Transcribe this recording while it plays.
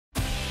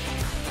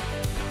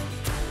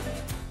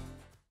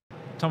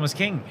Thomas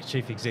King,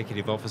 Chief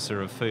Executive Officer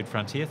of Food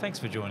Frontier. Thanks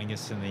for joining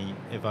us in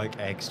the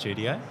evokeAG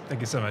studio. Thank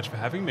you so much for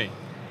having me.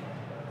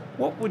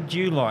 What would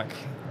you like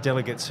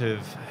delegates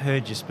who've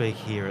heard you speak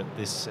here at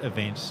this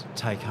event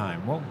take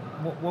home?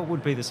 What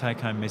would be the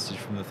take-home message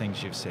from the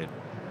things you've said?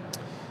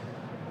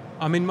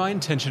 I mean, my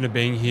intention of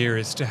being here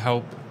is to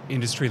help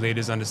industry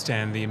leaders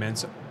understand the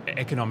immense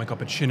economic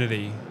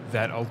opportunity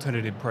that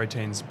alternative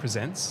proteins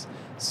presents.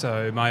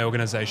 So my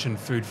organisation,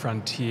 Food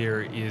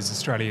Frontier, is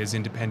Australia's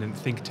independent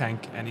think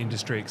tank and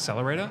industry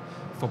accelerator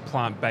for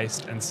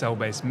plant-based and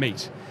cell-based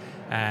meat.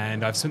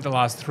 And I've spent the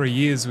last 3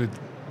 years with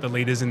the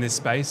leaders in this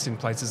space in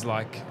places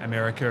like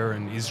America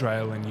and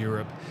Israel and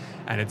Europe,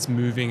 and it's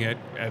moving at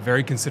a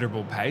very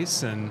considerable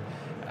pace, and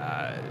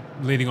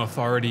leading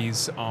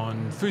authorities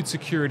on food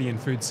security and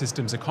food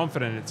systems are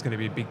confident it's going to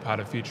be a big part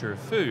of the future of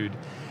food.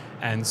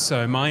 And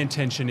so my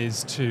intention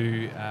is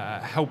to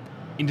help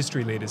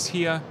industry leaders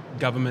here,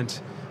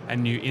 government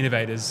and new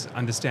innovators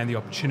understand the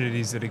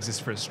opportunities that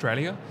exist for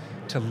Australia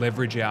to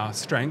leverage our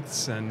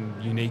strengths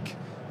and unique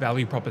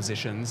value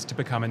propositions to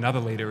become another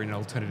leader in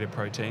alternative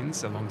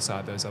proteins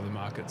alongside those other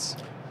markets.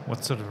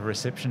 What sort of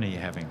reception are you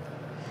having?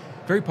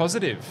 Very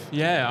positive,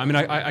 yeah. I mean,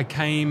 I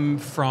came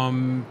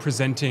from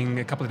presenting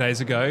a couple of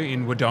days ago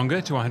in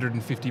Wodonga to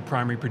 150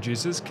 primary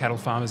producers, cattle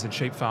farmers and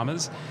sheep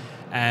farmers,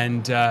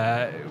 and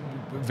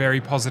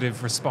very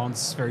positive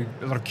response,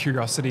 a lot of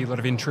curiosity, a lot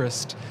of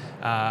interest,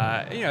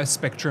 a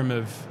spectrum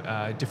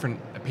of different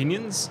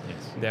opinions. Yes.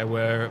 There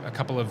were a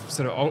couple of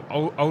sort of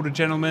older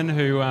gentlemen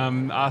who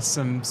asked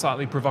some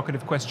slightly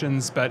provocative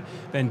questions, but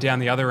then down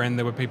the other end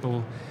there were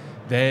people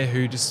there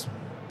who just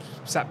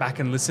sat back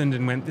and listened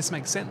and went, this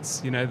makes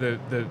sense. You know,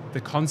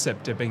 the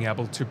concept of being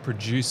able to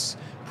produce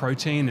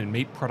protein and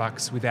meat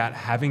products without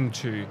having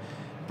to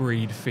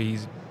breed,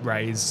 feed,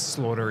 raise,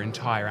 slaughter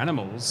entire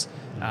animals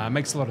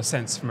makes a lot of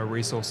sense from a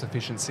resource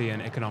efficiency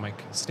and economic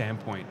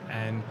standpoint.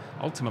 And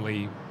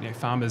ultimately,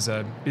 farmers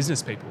are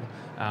business people.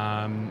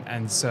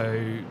 And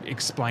so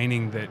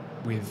explaining that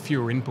with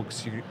fewer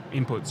inputs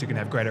you can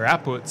have greater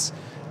outputs,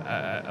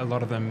 a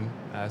lot of them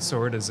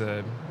saw it as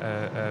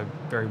a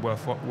very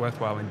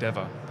worthwhile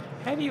endeavour.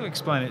 How do you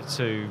explain it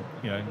to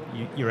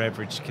your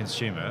average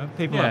consumer?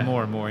 People are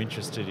more and more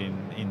interested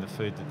in the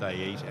food that they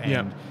eat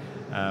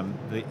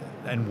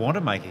and want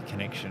to make a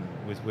connection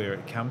with where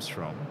it comes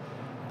from.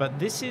 But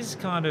this is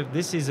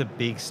a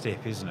big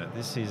step, isn't it?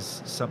 This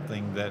is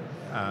something that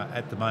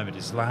at the moment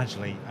is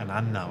largely an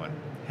unknown.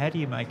 How do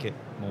you make it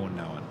more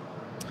known?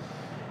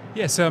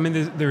 Yeah, so I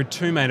mean, there are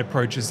two main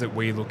approaches that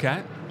we look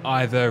at: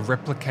 either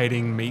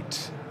replicating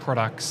meat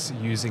products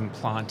using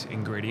plant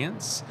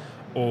ingredients,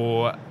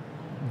 or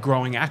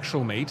growing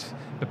actual meat,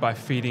 but by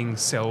feeding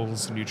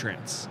cells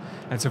nutrients.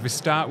 And so if we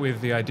start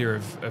with the idea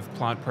of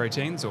plant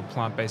proteins or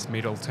plant-based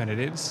meat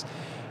alternatives,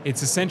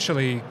 it's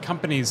essentially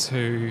companies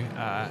who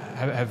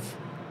have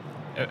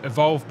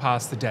evolved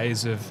past the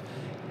days of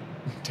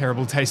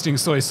terrible tasting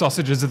soy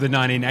sausages of the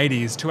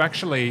 1980s to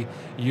actually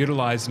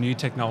utilize new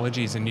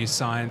technologies and new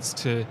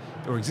science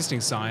or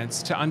existing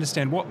science to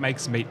understand what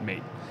makes meat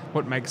meat,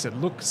 what makes it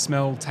look,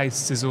 smell,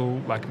 taste,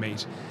 sizzle like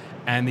meat.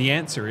 And the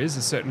answer is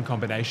a certain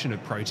combination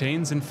of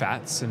proteins and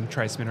fats and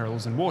trace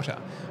minerals and water,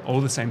 all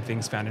the same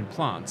things found in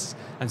plants.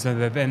 And so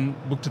they then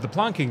look to the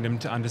plant kingdom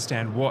to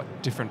understand what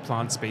different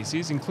plant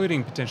species,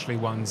 including potentially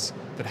ones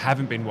that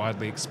haven't been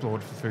widely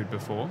explored for food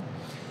before,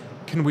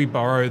 can we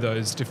borrow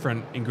those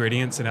different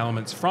ingredients and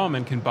elements from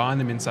and combine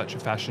them in such a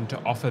fashion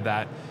to offer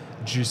that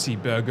juicy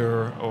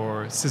burger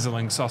or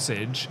sizzling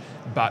sausage,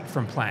 but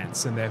from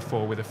plants, and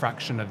therefore with a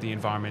fraction of the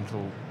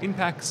environmental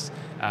impacts,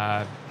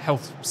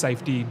 health,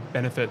 safety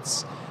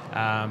benefits,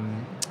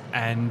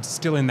 and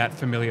still in that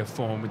familiar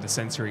form with the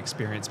sensory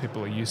experience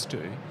people are used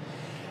to.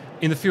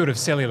 In the field of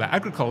cellular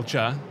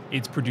agriculture,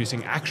 it's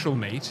producing actual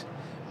meat,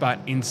 but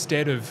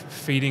instead of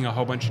feeding a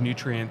whole bunch of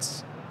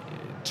nutrients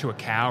to a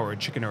cow or a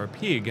chicken or a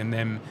pig and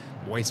then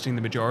wasting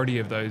the majority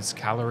of those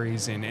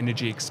calories in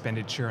energy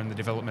expenditure and the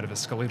development of a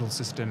skeletal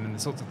system and the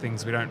sorts of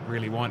things we don't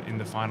really want in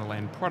the final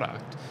end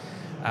product,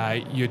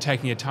 you're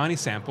taking a tiny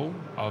sample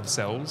of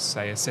cells,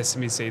 say a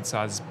sesame seed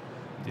size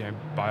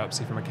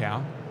biopsy from a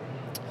cow,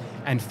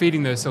 and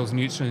feeding those cells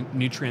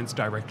nutrients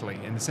directly,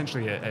 and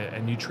essentially a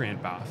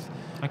nutrient bath.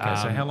 Okay,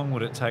 so how long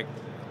would it take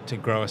to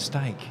grow a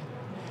steak,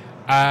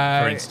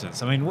 for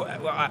instance? I mean,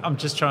 I'm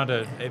just trying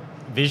to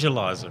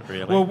visualise it,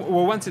 really. Well,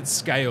 once it's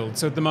scaled,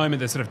 so at the moment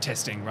they're sort of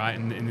testing, right,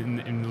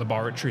 in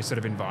laboratory sort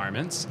of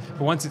environments,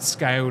 but once it's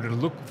scaled, it'll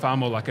look far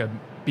more like a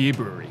beer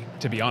brewery,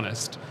 to be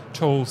honest.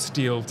 Tall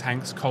steel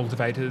tanks,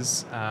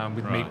 cultivators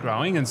with meat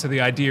growing, and so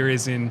the idea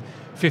is in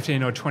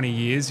 15 or 20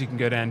 years you can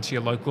go down to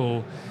your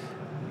local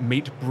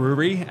meat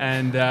brewery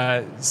and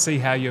see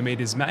how your meat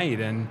is made,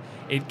 and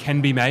it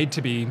can be made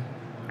to be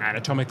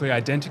anatomically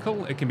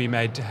identical. It can be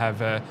made to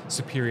have a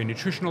superior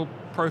nutritional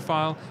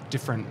profile,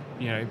 different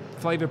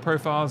flavor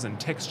profiles and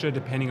texture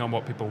depending on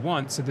what people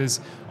want. So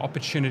there's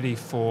opportunity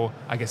for,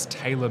 I guess,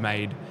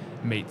 tailor-made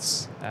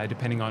meats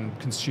depending on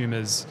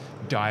consumers'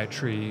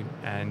 dietary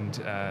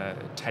and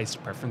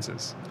taste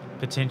preferences.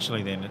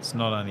 Potentially then it's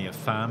not only a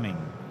farming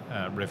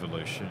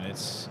revolution.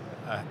 It's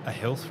a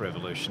health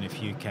revolution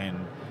if you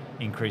can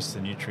increase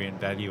the nutrient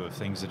value of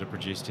things that are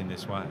produced in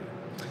this way.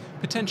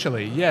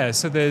 Potentially, yeah.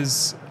 So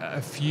there's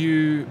a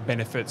few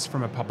benefits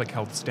from a public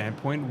health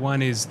standpoint.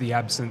 One is the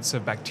absence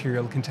of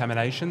bacterial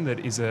contamination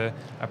that is a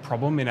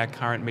problem in our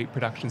current meat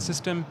production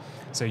system.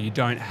 So you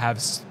don't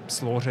have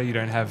slaughter, you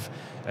don't have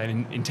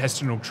an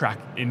intestinal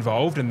tract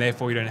involved, and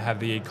therefore you don't have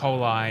the E.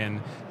 coli and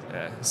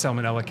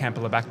Salmonella,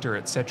 Campylobacter,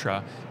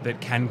 etc.,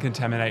 that can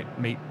contaminate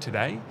meat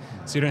today.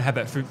 So you don't have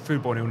that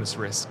foodborne illness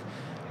risk.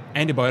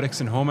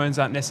 Antibiotics and hormones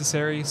aren't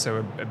necessary,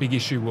 so a big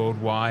issue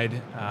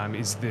worldwide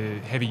is the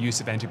heavy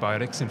use of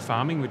antibiotics in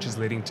farming, which is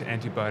leading to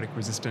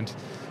antibiotic-resistant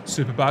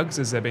superbugs,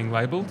 as they're being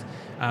labelled,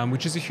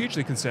 which is a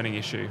hugely concerning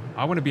issue.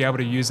 I want to be able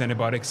to use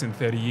antibiotics in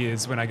 30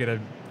 years when I get a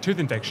tooth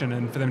infection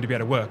and for them to be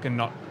able to work and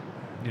not,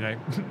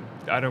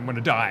 I don't want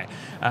to die.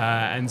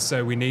 And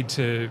so we need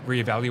to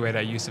reevaluate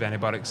our use of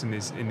antibiotics in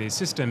these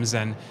systems,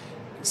 and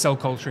cell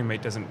culturing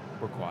meat doesn't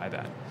require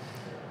that.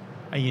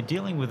 Are you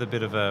dealing with a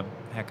bit of a,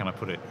 how can I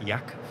put it,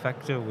 yuck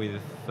factor with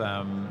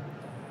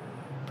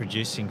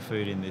producing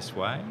food in this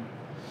way?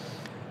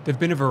 There have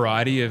been a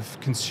variety of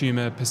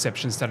consumer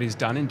perception studies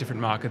done in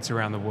different markets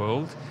around the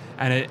world,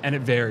 and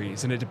it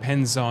varies, and it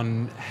depends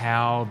on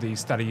how the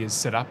study is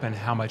set up and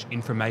how much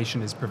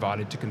information is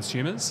provided to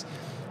consumers.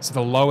 So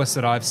the lowest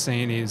that I've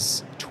seen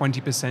is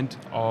 20%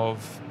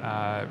 of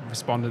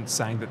respondents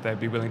saying that they'd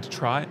be willing to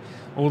try it,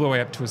 all the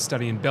way up to a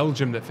study in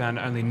Belgium that found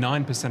only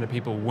 9% of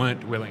people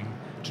weren't willing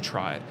to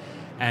try it.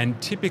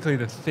 And typically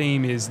the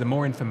theme is the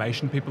more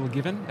information people are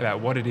given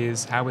about what it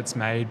is, how it's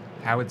made,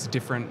 how it's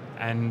different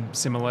and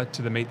similar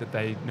to the meat that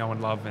they know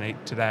and love and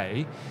eat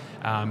today,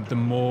 the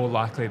more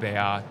likely they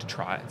are to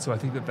try it. So I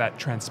think that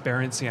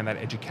transparency and that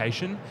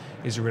education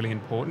is really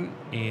important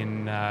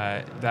in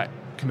that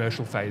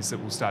commercial phase that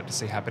we'll start to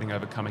see happening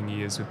over coming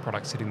years with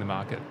products hitting the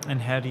market. And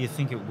how do you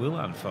think it will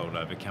unfold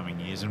over coming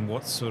years, and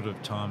what sort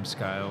of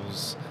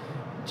timescales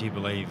do you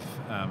believe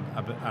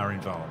are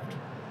involved?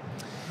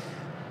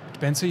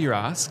 Depends who you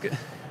ask,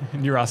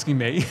 and you're asking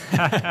me.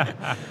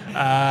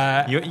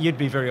 You'd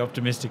be very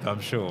optimistic,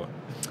 I'm sure.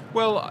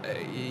 Well,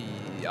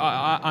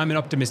 I'm an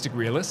optimistic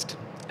realist,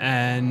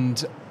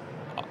 and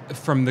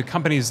from the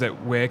companies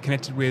that we're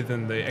connected with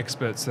and the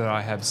experts that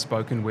I have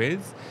spoken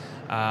with,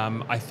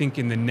 I think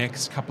in the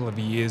next couple of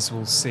years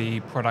we'll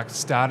see products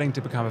starting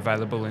to become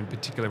available in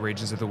particular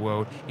regions of the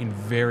world in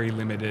very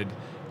limited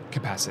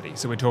capacity.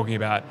 So we're talking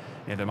about,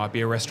 there might be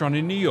a restaurant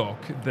in New York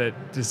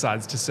that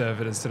decides to serve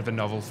it as sort of a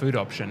novel food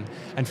option,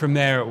 and from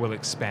there it will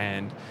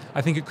expand.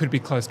 I think it could be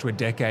close to a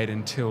decade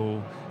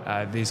until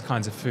these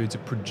kinds of foods are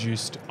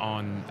produced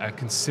on a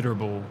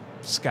considerable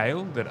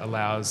scale that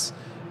allows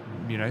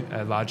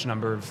a large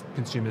number of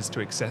consumers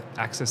to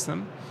access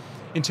them.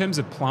 In terms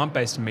of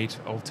plant-based meat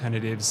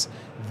alternatives,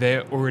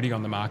 they're already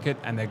on the market,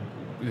 and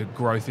the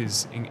growth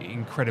is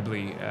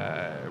incredibly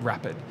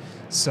rapid.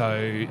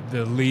 So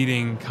the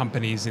leading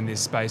companies in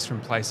this space from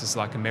places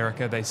like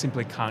America, they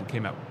simply can't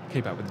keep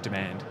up with the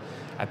demand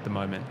at the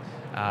moment,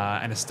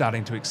 and are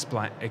starting to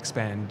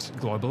expand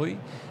globally.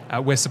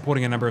 We're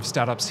supporting a number of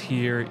startups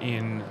here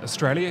in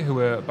Australia who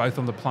are both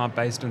on the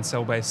plant-based and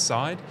cell-based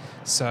side.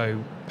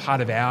 So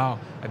part of our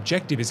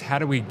objective is how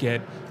do we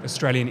get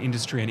Australian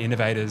industry and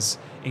innovators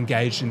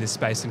engaged in this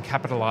space and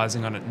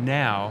capitalising on it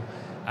now,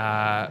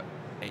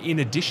 in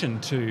addition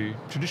to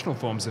traditional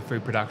forms of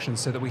food production,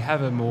 so that we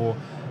have a more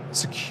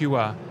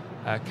secure,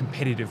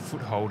 competitive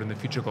foothold in the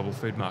future global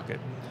food market.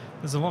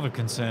 There's a lot of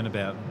concern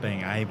about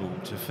being able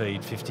to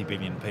feed 50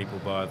 billion people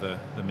by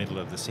the middle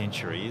of the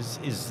century.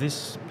 Is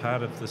this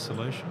part of the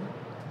solution?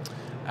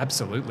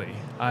 Absolutely.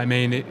 I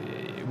mean,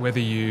 whether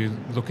you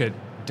look at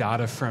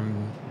data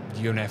from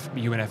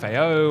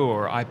UNFAO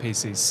or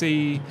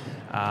IPCC,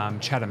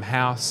 Chatham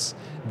House,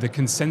 the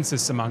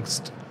consensus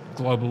amongst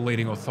global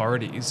leading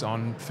authorities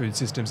on food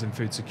systems and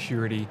food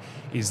security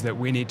is that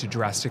we need to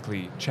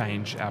drastically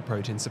change our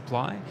protein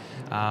supply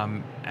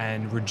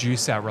and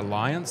reduce our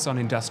reliance on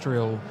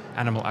industrial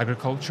animal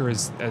agriculture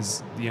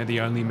as the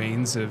only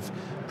means of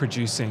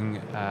producing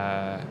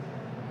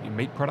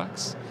meat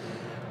products.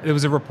 There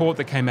was a report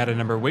that came out a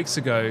number of weeks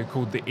ago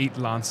called the Eat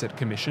Lancet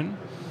Commission,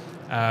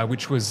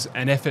 which was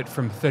an effort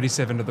from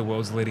 37 of the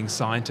world's leading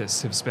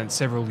scientists who've spent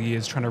several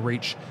years trying to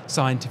reach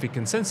scientific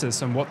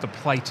consensus on what the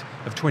plate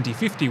of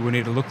 2050 will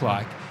need to look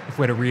like if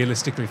we're to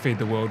realistically feed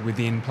the world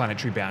within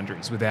planetary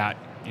boundaries without,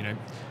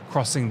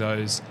 crossing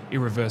those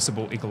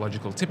irreversible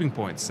ecological tipping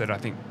points that I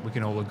think we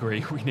can all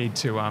agree we need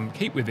to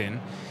keep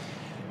within.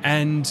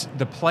 And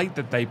the plate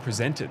that they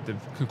presented, the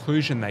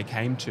conclusion they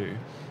came to,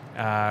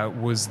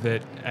 was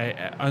that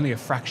only a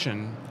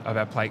fraction of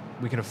our plate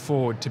we can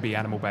afford to be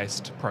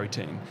animal-based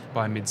protein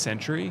by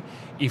mid-century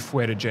if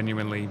we're to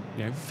genuinely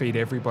feed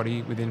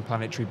everybody within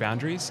planetary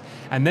boundaries.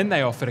 And then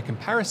they offered a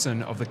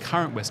comparison of the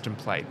current Western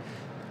plate,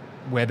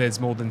 where there's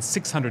more than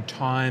 600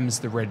 times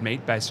the red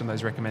meat based on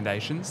those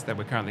recommendations that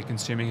we're currently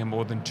consuming and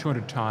more than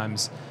 200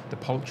 times the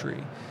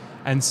poultry.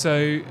 And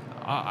so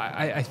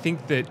I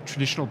think that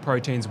traditional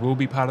proteins will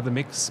be part of the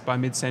mix by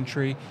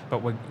mid-century,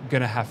 but we're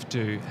going to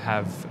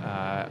have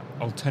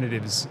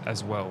alternatives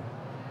as well.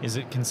 Is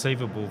it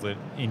conceivable that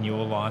in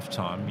your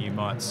lifetime you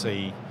might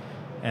see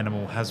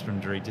animal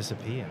husbandry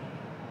disappear?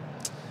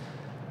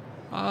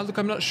 Look,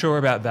 I'm not sure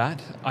about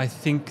that. I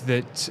think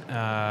that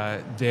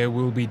there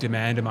will be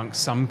demand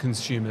amongst some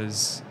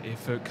consumers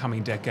for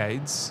coming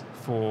decades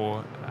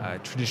for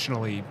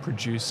traditionally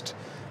produced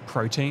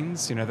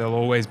proteins. You know, there'll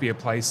always be a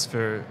place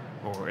for,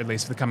 or at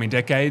least for the coming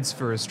decades,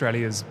 for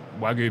Australia's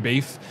Wagyu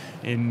beef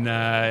in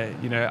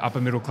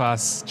upper middle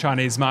class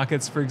Chinese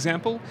markets, for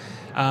example.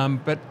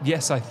 But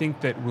yes, I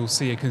think that we'll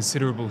see a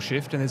considerable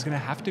shift, and there's going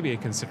to have to be a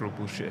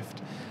considerable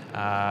shift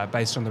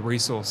based on the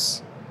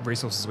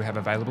resources we have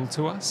available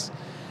to us.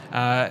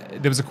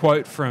 There was a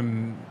quote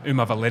from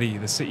Uma Valeti,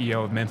 the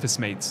CEO of Memphis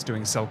Meats,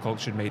 doing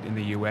cell-cultured meat in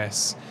the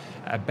US,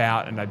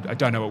 about, and I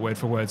don't know it word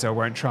for word, so I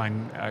won't try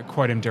and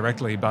quote him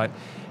directly, but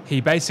he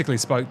basically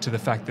spoke to the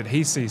fact that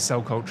he sees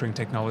cell culturing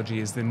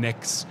technology as the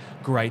next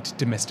great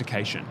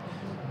domestication.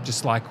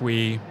 Just like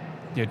we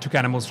took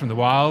animals from the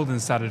wild and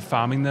started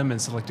farming them and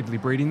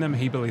selectively breeding them,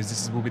 he believes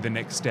this will be the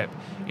next step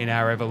in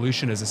our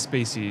evolution as a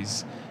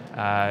species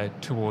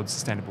towards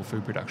sustainable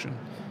food production.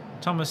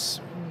 Thomas,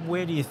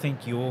 where do you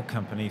think your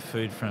company,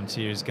 Food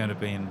Frontier, is going to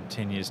be in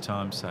 10 years'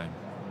 time, say?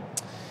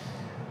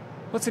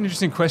 Well, it's an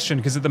interesting question,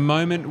 because at the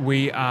moment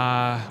we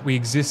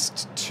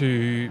exist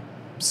to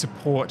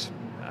support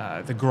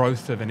the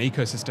growth of an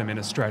ecosystem in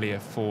Australia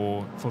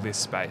for this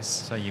space.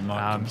 So you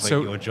might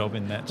complete your job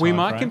in that time We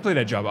might frame? complete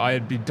our job.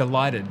 I'd be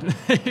delighted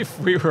if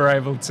we were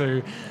able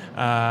to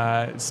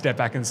step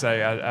back and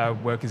say our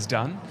work is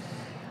done.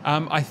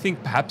 I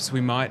think perhaps we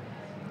might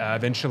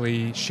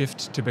eventually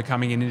shift to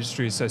becoming an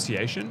industry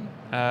association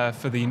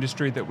for the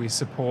industry that we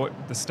support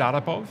the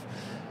startup of.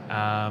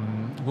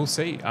 We'll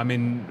see. I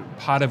mean,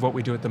 part of what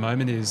we do at the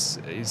moment is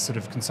sort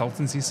of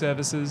consultancy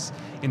services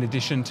in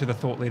addition to the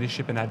thought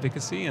leadership and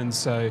advocacy. And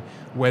so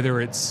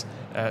whether it's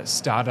a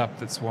startup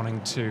that's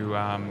wanting to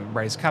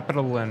raise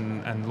capital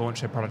and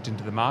launch their product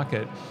into the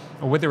market,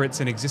 or whether it's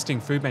an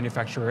existing food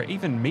manufacturer,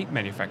 even meat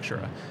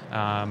manufacturer,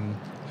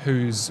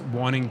 who's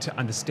wanting to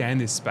understand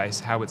this space,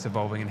 how it's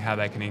evolving and how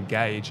they can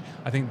engage,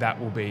 I think that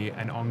will be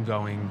an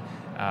ongoing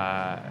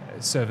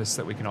service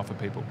that we can offer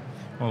people.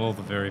 Well, all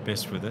the very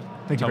best with it.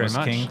 Thank you very much.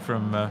 Thomas King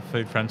from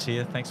Food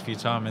Frontier, thanks for your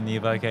time in the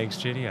evokeAG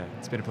studio.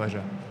 It's been a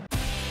pleasure.